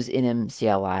can use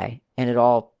NMCLI. And it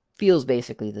all feels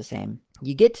basically the same.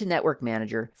 You get to Network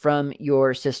Manager from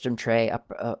your system tray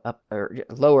up or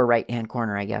lower right-hand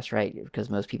corner, I guess, right? Because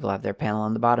most people have their panel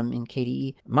on the bottom in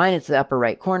KDE. Mine, it's the upper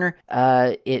right corner.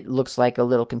 It looks like a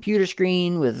little computer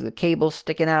screen with a cable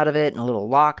sticking out of it and a little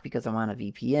lock because I'm on a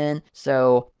VPN.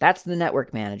 So that's the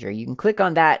Network Manager. You can click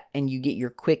on that and you get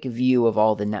your quick view of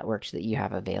all the networks that you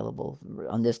have available.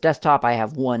 On this desktop, I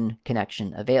have one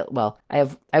connection available. Well, I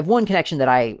have one connection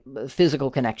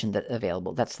physical connection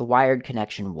available. That's the wired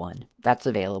connection 1. That's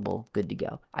available, good to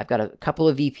go. I've got a couple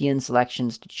of VPN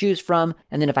selections to choose from,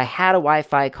 and then if I had a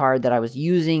Wi-Fi card that I was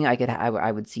using,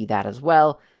 I would see that as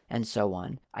well, and so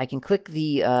on. I can click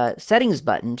the settings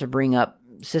button to bring up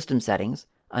system settings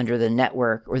under the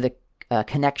network or the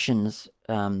connections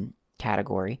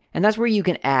category, and that's where you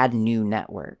can add new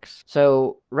networks.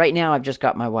 So right now I've just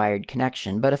got my wired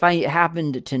connection, but if I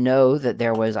happened to know that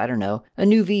there was, I don't know, a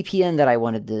new VPN that I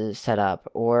wanted to set up,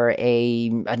 or a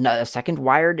second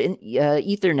wired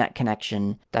Ethernet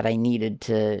connection that I needed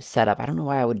to set up, I don't know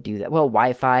why I would do that. Well,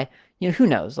 Wi-Fi, who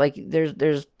knows? Like,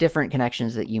 there's different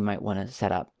connections that you might want to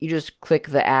set up. You just click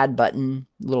the add button,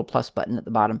 little plus button at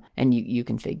the bottom, and you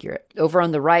configure it. Over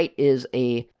on the right is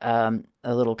a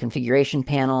little configuration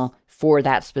panel for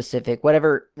that specific,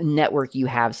 whatever network you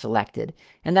have selected.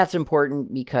 And that's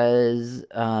important because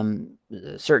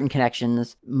certain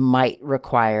connections might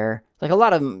require, like a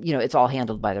lot of them, it's all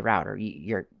handled by the router.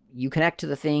 You connect to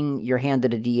the thing, you're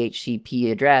handed a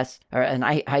DHCP address or an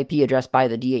IP address by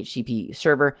the DHCP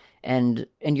server, and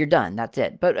you're done. That's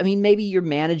it. But I mean, maybe you're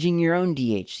managing your own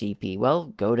DHCP. Well,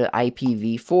 go to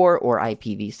IPv4 or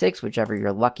IPv6, whichever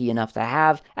you're lucky enough to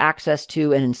have access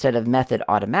to, and instead of method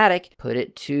automatic, put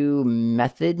it to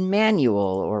method manual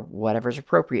or whatever's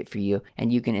appropriate for you,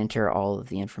 and you can enter all of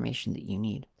the information that you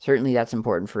need. Certainly that's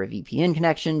important for a VPN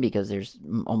connection because there's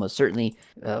almost certainly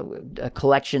a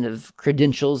collection of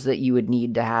credentials that you would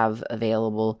need to have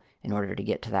available in order to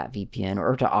get to that VPN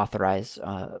or to authorize,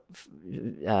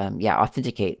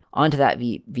 authenticate onto that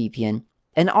VPN.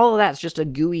 And all of that's just a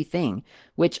GUI thing,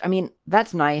 which, I mean,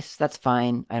 that's nice. That's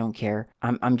fine. I don't care.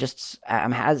 I'm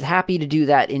as happy to do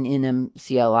that in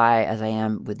NMCLI as I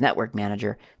am with Network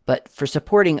Manager. But for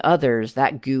supporting others,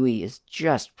 that GUI is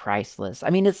just priceless. I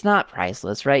mean, it's not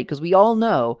priceless, right? Because we all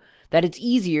know that it's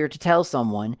easier to tell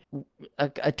someone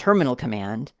a terminal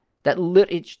command that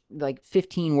it's like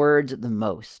 15 words at the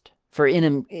most. For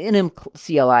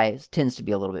NMCLI tends to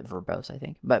be a little bit verbose, I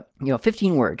think. But,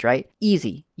 15 words, right?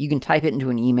 Easy. You can type it into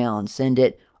an email and send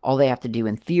it. All they have to do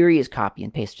in theory is copy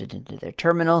and paste it into their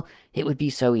terminal. It would be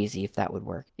so easy if that would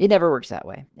work. It never works that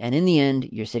way. And in the end,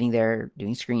 you're sitting there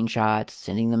doing screenshots,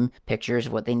 sending them pictures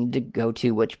of what they need to go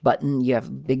to, which button. You have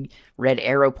a big red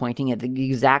arrow pointing at the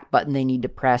exact button they need to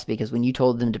press because when you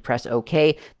told them to press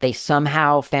OK, they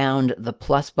somehow found the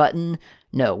plus button.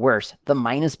 No, worse, the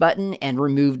minus button and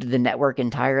removed the network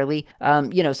entirely.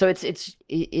 So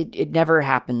it never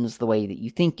happens the way that you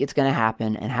think it's going to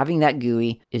happen. And having that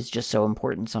GUI is just so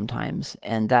important sometimes.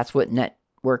 And that's what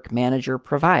Network Manager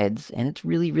provides. And it's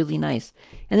really, really nice.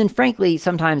 And then frankly,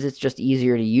 sometimes it's just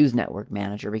easier to use Network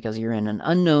Manager because you're in an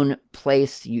unknown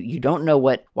place. You don't know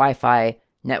what Wi-Fi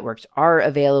networks are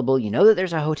available. You know that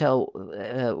there's a hotel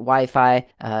Wi-Fi,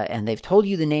 and they've told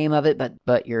you the name of it,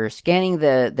 but you're scanning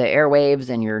the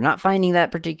airwaves and you're not finding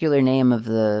that particular name of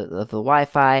the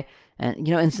Wi-Fi. And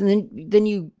and so then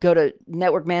you go to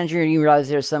Network Manager and you realize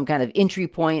there's some kind of entry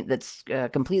point that's a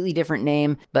completely different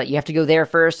name, but you have to go there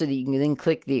first so that you can then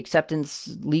click the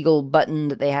acceptance legal button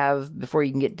that they have before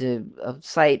you can get to a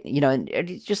site. And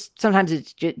it's just sometimes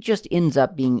it just ends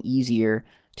up being easier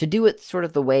to do it sort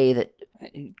of the way that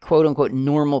quote unquote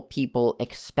normal people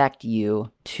expect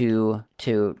you to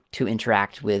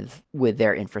interact with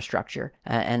their infrastructure,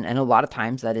 and a lot of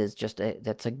times that is just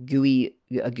that's a GUI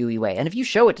way. And if you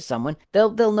show it to someone,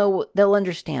 they'll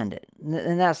understand it,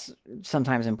 and that's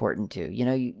sometimes important too.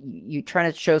 You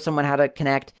try to show someone how to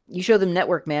connect. You show them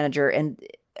Network Manager, and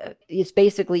it's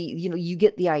basically you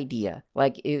get the idea.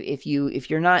 Like if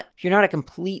you're not a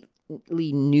complete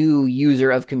new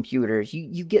user of computers,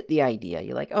 you get the idea.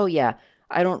 You're like, oh yeah,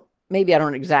 I don't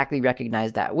exactly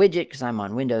recognize that widget because I'm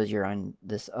on Windows. You're on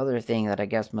this other thing that I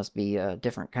guess must be a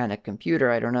different kind of computer.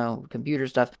 I don't know, computer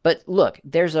stuff. But look,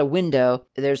 there's a window.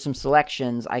 There's some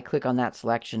selections. I click on that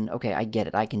selection. Okay, I get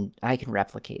it. I can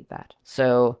replicate that.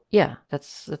 So yeah,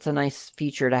 that's a nice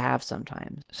feature to have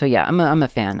sometimes. So yeah, I'm a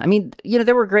fan. I mean,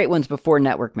 there were great ones before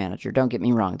Network Manager. Don't get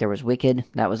me wrong. There was Wicked.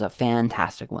 That was a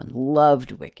fantastic one.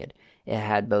 Loved Wicked. It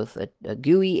had both a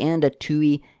GUI and a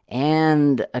TUI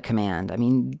and a command. I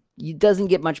mean, it doesn't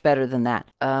get much better than that.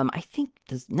 I think,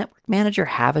 does Network Manager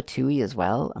have a TUI as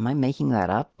well? Am I making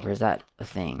that up? Or is that a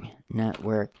thing?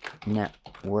 Network. No,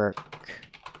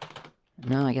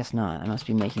 I guess not. I must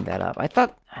be making that up. I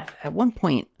thought at one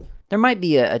point there might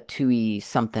be a TUI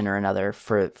something or another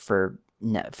for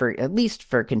at least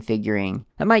for configuring.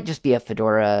 That might just be a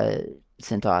Fedora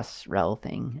CentOS rel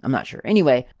thing. I'm not sure.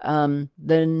 Anyway,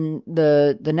 then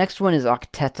the next one is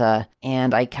Octeta,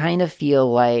 and I kind of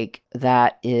feel like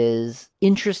that is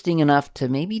interesting enough to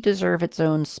maybe deserve its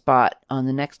own spot on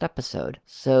the next episode.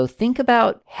 So think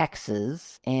about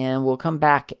hexes, and we'll come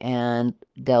back and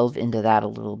delve into that a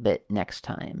little bit next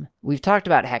time. We've talked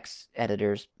about hex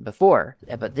editors before,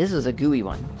 but this is a GUI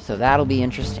one, so that'll be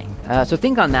interesting. So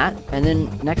think on that, and then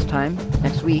next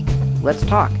week, let's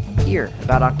talk here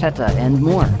about Octeta and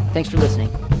more. Thanks for listening.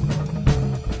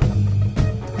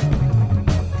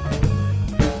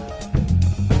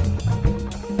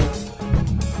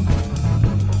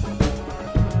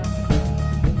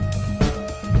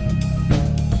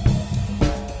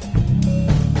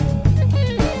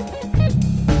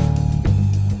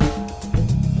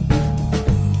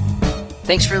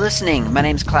 Thanks for listening. My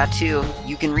name's Klaatu.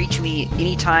 You can reach me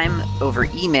anytime over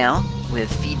email with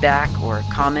feedback or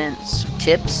comments,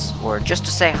 tips, or just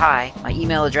to say hi. My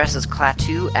email address is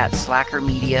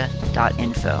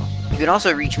klaatu@slackermedia.info. You can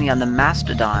also reach me on the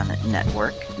Mastodon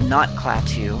network, not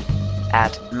Klaatu,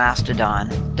 at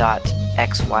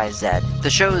mastodon.xyz. The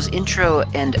show's intro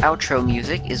and outro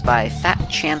music is by Fat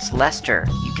Chance Lester.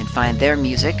 You can find their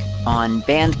music on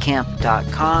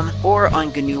bandcamp.com or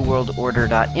on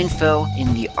GNUworldorder.info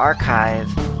in the archive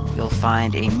you'll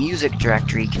find a music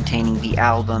directory containing the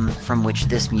album from which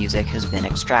this music has been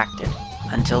extracted.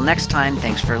 Until next time,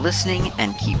 thanks for listening,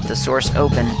 and keep the source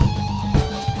open.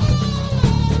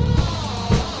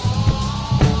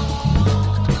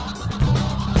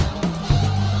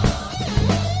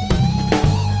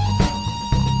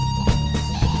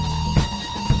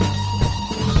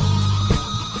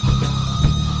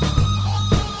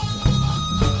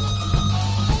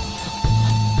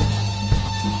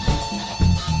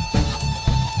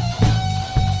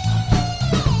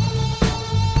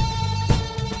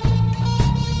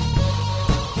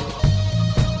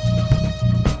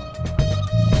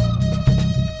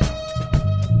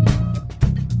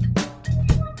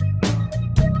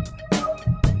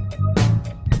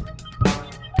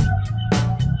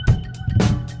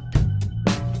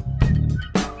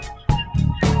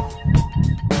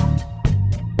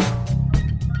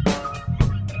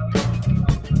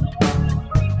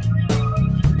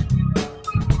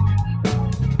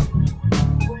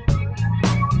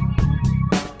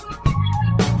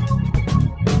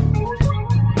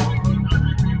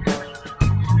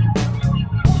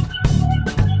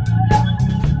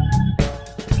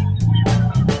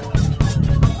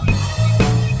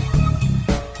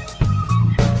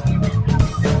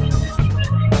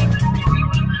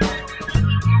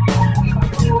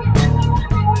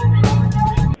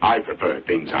 I prefer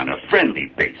things on a friendly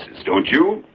basis, don't you?